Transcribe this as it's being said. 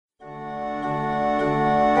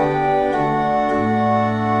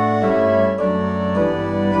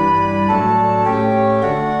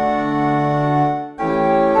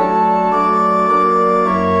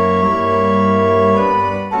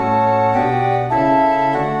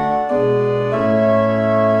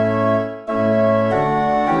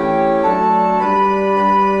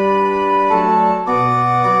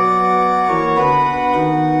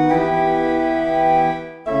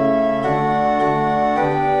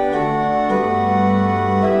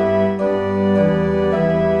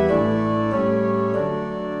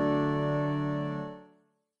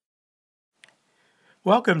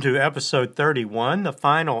Welcome to episode 31, the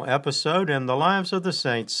final episode in the Lives of the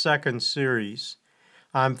Saints second series.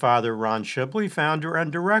 I'm Father Ron Shibley, founder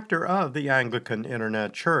and director of the Anglican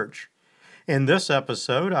Internet Church. In this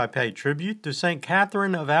episode, I pay tribute to St.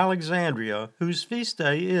 Catherine of Alexandria, whose feast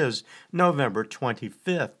day is November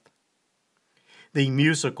 25th. The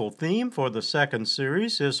musical theme for the second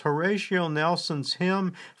series is Horatio Nelson's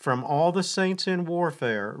hymn From All the Saints in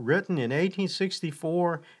Warfare, written in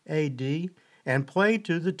 1864 A.D., and played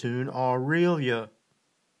to the tune Aurelia.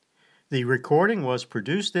 The recording was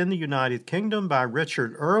produced in the United Kingdom by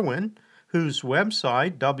Richard Irwin, whose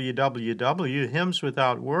website,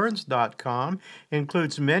 www.hymnswithoutwords.com,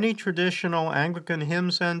 includes many traditional Anglican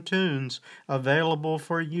hymns and tunes available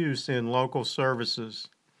for use in local services.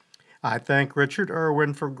 I thank Richard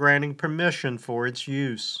Irwin for granting permission for its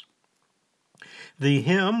use. The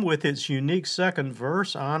hymn, with its unique second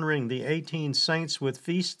verse honoring the 18 saints with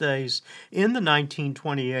feast days in the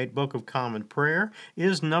 1928 Book of Common Prayer,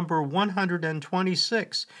 is number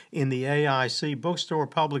 126 in the AIC bookstore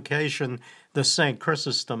publication, the St.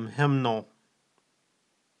 Chrysostom Hymnal.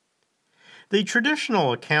 The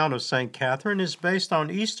traditional account of St. Catherine is based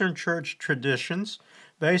on Eastern Church traditions,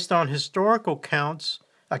 based on historical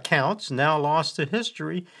accounts now lost to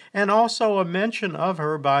history, and also a mention of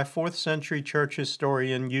her by 4th century church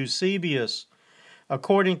historian Eusebius.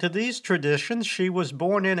 According to these traditions, she was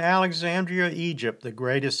born in Alexandria, Egypt, the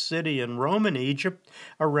greatest city in Roman Egypt,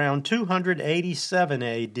 around 287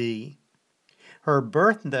 A.D. Her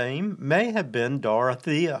birth name may have been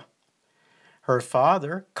Dorothea. Her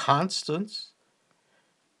father, Constans,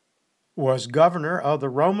 was governor of the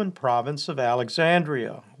Roman province of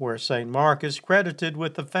Alexandria, where St. Mark is credited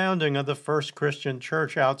with the founding of the first Christian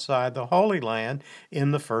church outside the Holy Land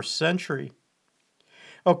in the 1st century.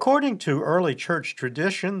 According to early church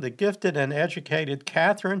tradition, the gifted and educated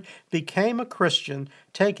Catherine became a Christian,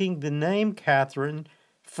 taking the name Catherine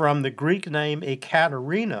from the Greek name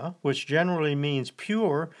Ekaterina, which generally means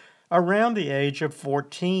pure, around the age of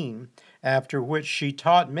 14, after which she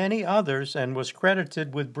taught many others and was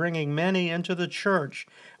credited with bringing many into the church,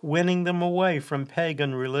 winning them away from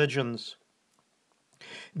pagan religions.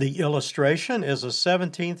 The illustration is a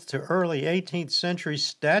 17th to early 18th century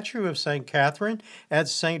statue of St. Catherine at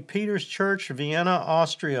St. Peter's Church, Vienna,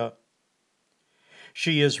 Austria.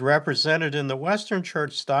 She is represented in the Western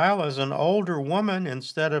Church style as an older woman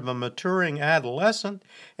instead of a maturing adolescent,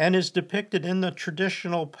 and is depicted in the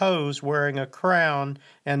traditional pose wearing a crown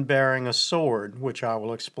and bearing a sword, which I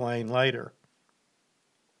will explain later.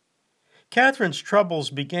 Catherine's troubles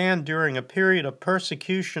began during a period of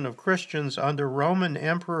persecution of Christians under Roman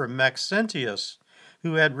Emperor Maxentius,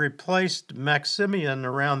 who had replaced Maximian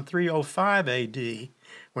around 305 A.D.,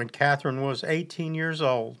 when Catherine was 18 years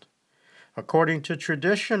old. According to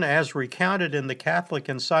tradition, as recounted in the Catholic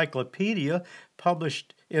Encyclopedia,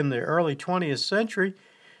 published in the early 20th century,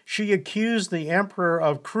 she accused the emperor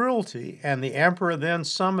of cruelty, and the emperor then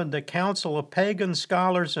summoned a council of pagan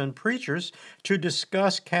scholars and preachers to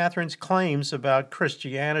discuss Catherine's claims about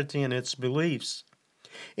Christianity and its beliefs.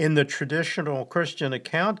 In the traditional Christian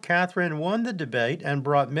account, Catherine won the debate and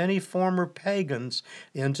brought many former pagans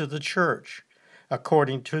into the church.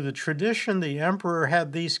 According to the tradition, the emperor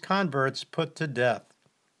had these converts put to death.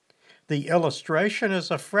 The illustration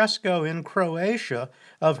is a fresco in Croatia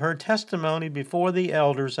of her testimony before the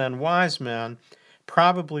elders and wise men,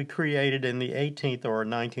 probably created in the 18th or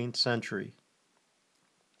 19th century.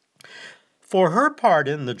 For her part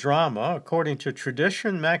in the drama, according to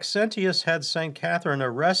tradition, Maxentius had St. Catherine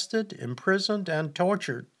arrested, imprisoned, and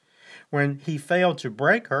tortured. When he failed to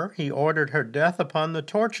break her, he ordered her death upon the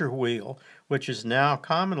torture wheel, which is now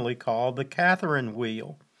commonly called the Catherine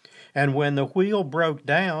wheel. And when the wheel broke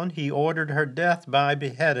down, he ordered her death by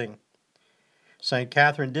beheading. St.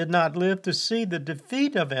 Catherine did not live to see the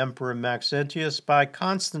defeat of Emperor Maxentius by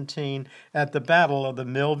Constantine at the Battle of the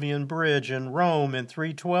Milvian Bridge in Rome in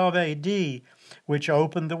 312 A.D., which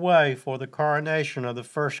opened the way for the coronation of the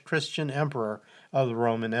first Christian emperor of the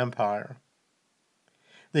Roman Empire.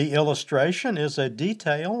 The illustration is a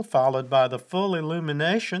detail followed by the full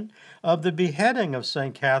illumination of the beheading of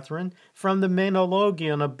St. Catherine from the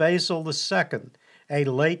Menologion of Basil II, a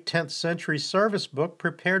late 10th century service book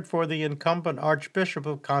prepared for the incumbent Archbishop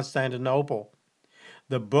of Constantinople.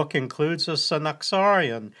 The book includes a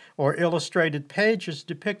synaxarion, or illustrated pages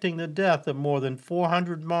depicting the death of more than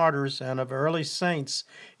 400 martyrs and of early saints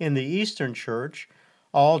in the Eastern Church,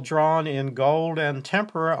 all drawn in gold and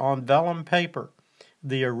tempera on vellum paper.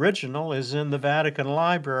 The original is in the Vatican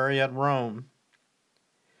Library at Rome.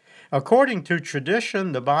 According to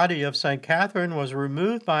tradition, the body of St. Catherine was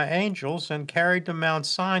removed by angels and carried to Mount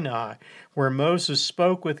Sinai, where Moses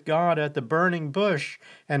spoke with God at the burning bush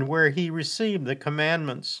and where he received the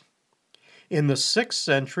commandments. In the 6th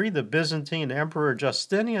century, the Byzantine Emperor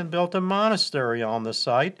Justinian built a monastery on the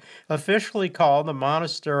site, officially called the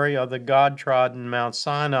Monastery of the God-trodden Mount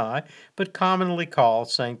Sinai, but commonly called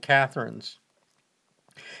St. Catherine's.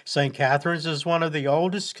 St. Catherine's is one of the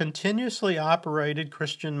oldest continuously operated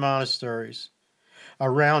Christian monasteries.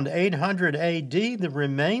 Around 800 A.D., the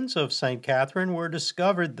remains of St. Catherine were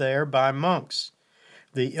discovered there by monks.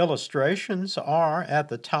 The illustrations are, at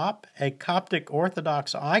the top, a Coptic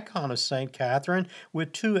Orthodox icon of St. Catherine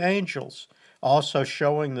with 2 angels, also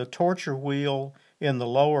showing the torture wheel in the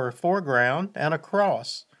lower foreground and a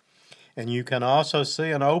cross. And you can also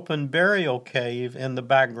see an open burial cave in the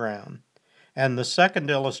background. And the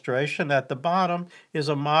second illustration at the bottom is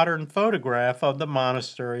a modern photograph of the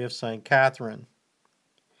monastery of St. Catherine.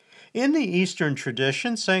 In the Eastern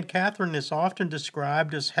tradition, St. Catherine is often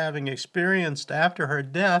described as having experienced after her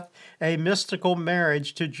death a mystical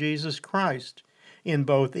marriage to Jesus Christ. In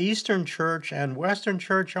both Eastern Church and Western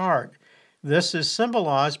Church art, this is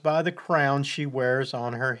symbolized by the crown she wears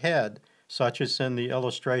on her head, such as in the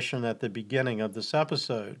illustration at the beginning of this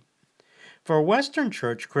episode. For Western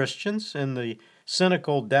Church Christians in the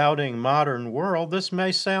cynical, doubting modern world, this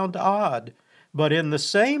may sound odd. But in the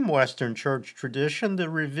same Western Church tradition, the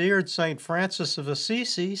revered St. Francis of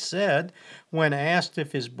Assisi said, when asked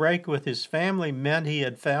if his break with his family meant he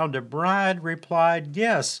had found a bride, replied,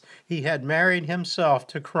 yes, he had married himself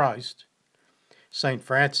to Christ. St.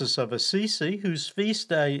 Francis of Assisi, whose feast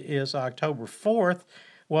day is October 4th,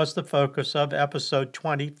 was the focus of episode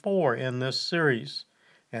 24 in this series.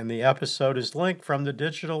 And the episode is linked from the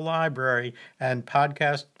digital library and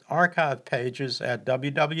podcast archive pages at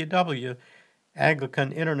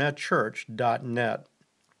www.anglicaninternetchurch.net.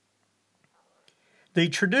 The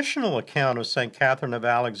traditional account of St. Catherine of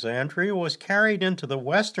Alexandria was carried into the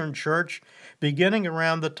Western Church beginning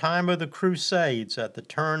around the time of the Crusades at the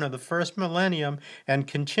turn of the first millennium and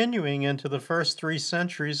continuing into the first 3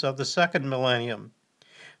 centuries of the second millennium.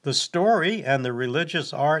 The story and the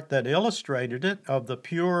religious art that illustrated it of the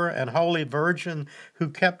pure and holy Virgin who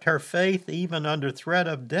kept her faith even under threat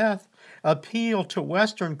of death appealed to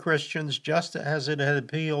Western Christians just as it had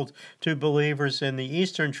appealed to believers in the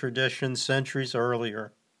Eastern tradition centuries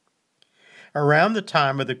earlier. Around the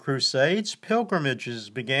time of the Crusades, pilgrimages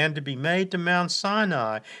began to be made to Mount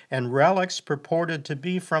Sinai, and relics purported to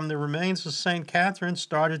be from the remains of St. Catherine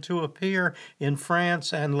started to appear in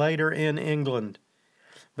France and later in England.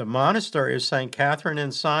 The monastery of St. Catherine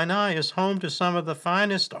in Sinai is home to some of the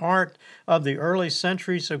finest art of the early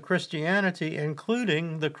centuries of Christianity,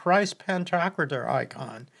 including the Christ Pantocrator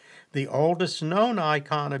icon, the oldest known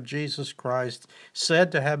icon of Jesus Christ, said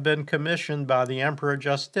to have been commissioned by the Emperor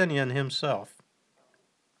Justinian himself.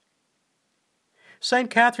 St.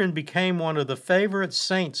 Catherine became one of the favorite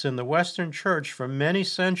saints in the Western Church for many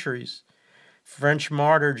centuries. French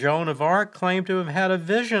martyr Joan of Arc claimed to have had a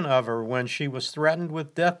vision of her when she was threatened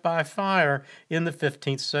with death by fire in the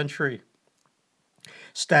 15th century.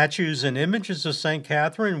 Statues and images of St.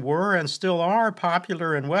 Catherine were and still are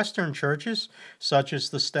popular in Western churches, such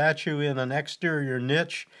as the statue in an exterior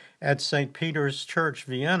niche at St. Peter's Church,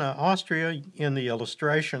 Vienna, Austria, in the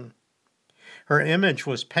illustration. Her image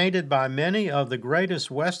was painted by many of the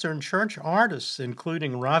greatest Western church artists,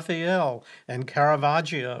 including Raphael and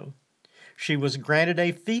Caravaggio. She was granted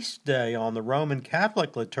a feast day on the Roman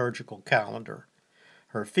Catholic liturgical calendar.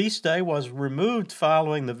 Her feast day was removed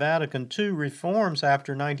following the Vatican II reforms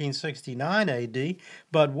after 1969 AD,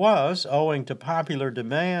 but was, owing to popular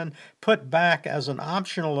demand, put back as an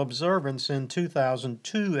optional observance in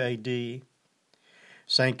 2002 AD.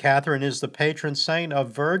 St. Catherine is the patron saint of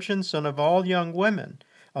virgins and of all young women,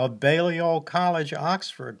 of Balliol College,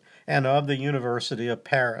 Oxford, and of the University of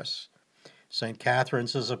Paris. St.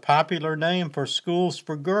 Catherine's is a popular name for schools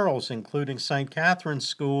for girls, including St. Catherine's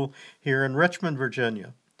School here in Richmond,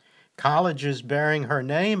 Virginia. Colleges bearing her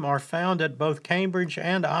name are found at both Cambridge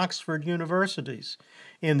and Oxford universities.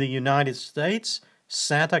 In the United States,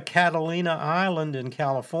 Santa Catalina Island in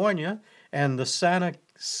California and the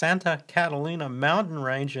Santa Catalina mountain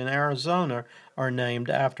range in Arizona are named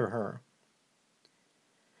after her.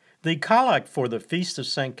 The collect for the Feast of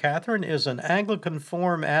St. Catherine is an Anglican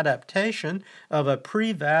form adaptation of a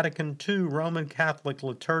pre-Vatican II Roman Catholic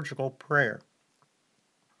liturgical prayer.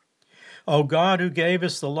 O God, who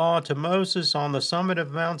gavest the law to Moses on the summit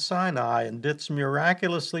of Mount Sinai, and didst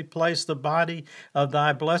miraculously place the body of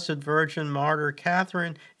thy blessed virgin martyr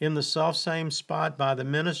Catherine in the selfsame spot by the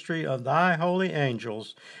ministry of thy holy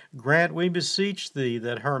angels, grant, we beseech thee,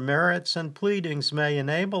 that her merits and pleadings may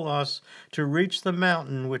enable us to reach the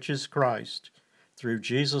mountain which is Christ. Through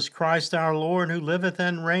Jesus Christ our Lord, who liveth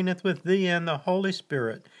and reigneth with thee and the Holy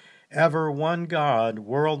Spirit, ever one God,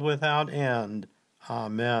 world without end.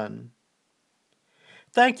 Amen.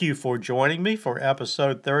 Thank you for joining me for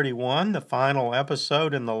episode 31, the final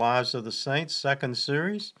episode in the Lives of the Saints second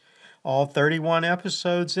series. All 31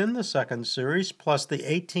 episodes in the second series, plus the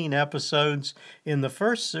 18 episodes in the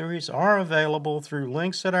first series, are available through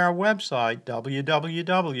links at our website,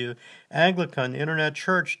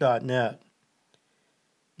 www.anglicaninternetchurch.net.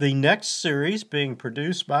 The next series, being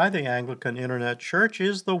produced by the Anglican Internet Church,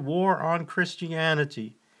 is The War on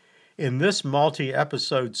Christianity. In this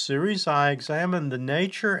multi-episode series, I examine the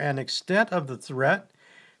nature and extent of the threat,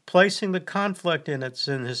 placing the conflict in its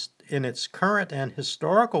current and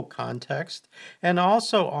historical context, and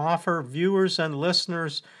also offer viewers and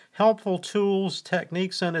listeners helpful tools,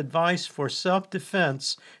 techniques, and advice for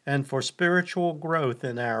self-defense and for spiritual growth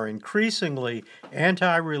in our increasingly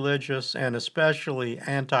anti-religious and especially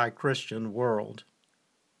anti-Christian world.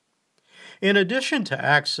 In addition to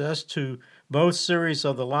access to both series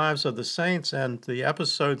of the Lives of the Saints and the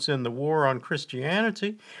episodes in the War on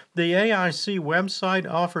Christianity, the AIC website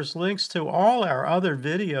offers links to all our other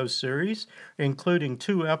video series, including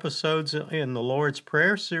 2 episodes in the Lord's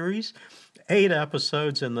Prayer series, 8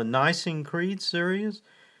 episodes in the Nicene Creed series,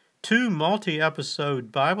 2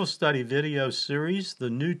 multi-episode Bible study video series, the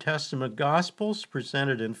New Testament Gospels,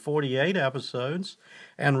 presented in 48 episodes,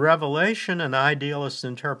 and Revelation, an Idealist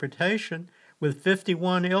Interpretation, with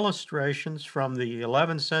 51 illustrations from the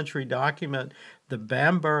 11th century document, the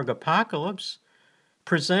Bamberg Apocalypse,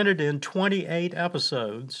 presented in 28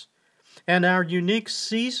 episodes, and our unique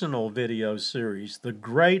seasonal video series, the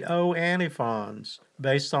Great O Antiphons,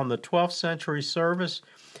 based on the 12th century service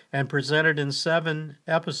and presented in 7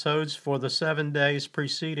 episodes for the 7 days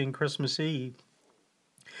preceding Christmas Eve.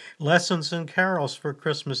 Lessons and Carols for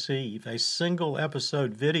Christmas Eve, a single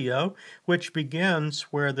episode video which begins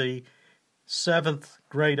where the 7th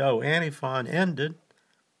Great O Antiphon ended,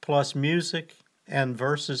 plus music and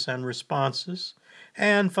verses and responses.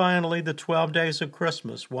 And finally, the 12 Days of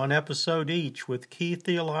Christmas, 1 episode each with key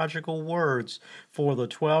theological words for the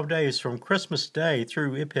 12 days from Christmas Day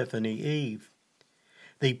through Epiphany Eve.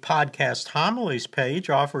 The Podcast Homilies page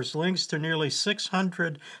offers links to nearly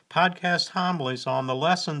 600 podcast homilies on the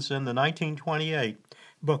lessons in the 1928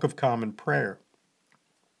 Book of Common Prayer.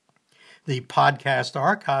 The Podcast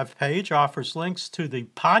Archive page offers links to the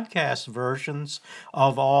podcast versions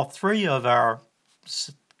of all 3 of our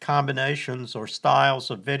combinations or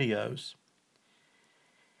styles of videos.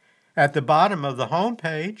 At the bottom of the home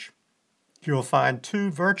page, you'll find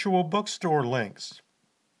 2 virtual bookstore links.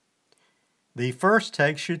 The first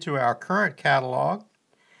takes you to our current catalog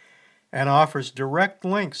and offers direct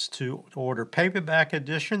links to order paperback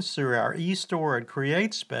editions through our e-store at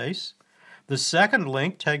CreateSpace. The second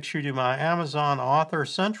link takes you to my Amazon Author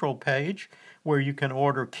Central page, where you can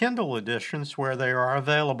order Kindle editions where they are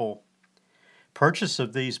available. Purchase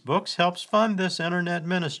of these books helps fund this internet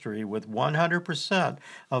ministry, with 100%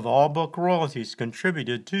 of all book royalties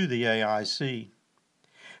contributed to the AIC.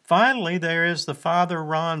 Finally, there is the Father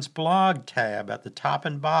Ron's blog tab at the top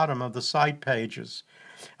and bottom of the site pages.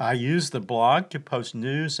 I use the blog to post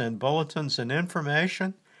news and bulletins and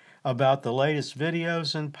information about the latest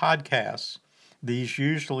videos and podcasts. These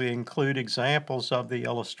usually include examples of the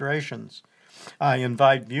illustrations. I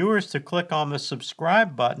invite viewers to click on the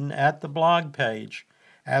subscribe button at the blog page.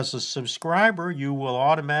 As a subscriber, you will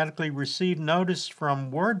automatically receive notice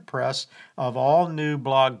from WordPress of all new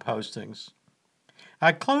blog postings.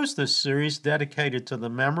 I close this series dedicated to the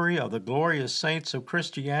memory of the glorious saints of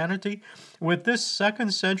Christianity with this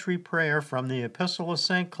 2nd century prayer from the Epistle of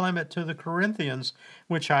St. Clement to the Corinthians,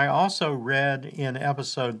 which I also read in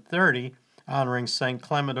episode 30, honoring St.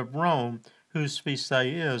 Clement of Rome, whose feast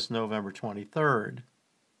day is November 23rd.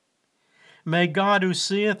 May God, who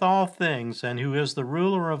seeth all things, and who is the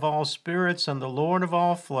ruler of all spirits and the Lord of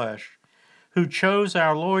all flesh, who chose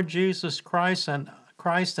our Lord Jesus Christ and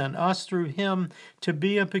us through him to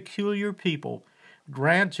be a peculiar people,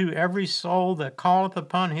 grant to every soul that calleth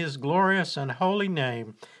upon his glorious and holy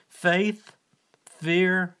name faith,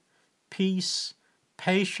 fear, peace,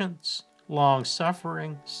 patience,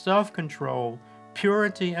 long-suffering, self-control,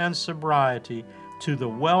 purity, and sobriety, to the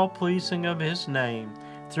well-pleasing of his name,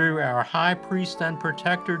 through our high priest and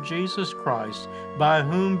protector Jesus Christ, by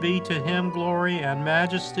whom be to him glory and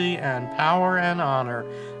majesty and power and honor,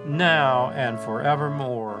 now and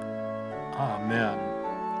forevermore. Amen.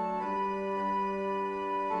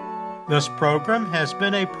 This program has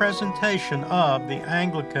been a presentation of the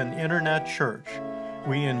Anglican Internet Church.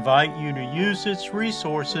 We invite you to use its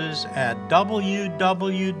resources at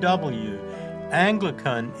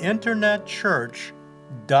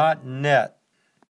www.anglicaninternetchurch.net.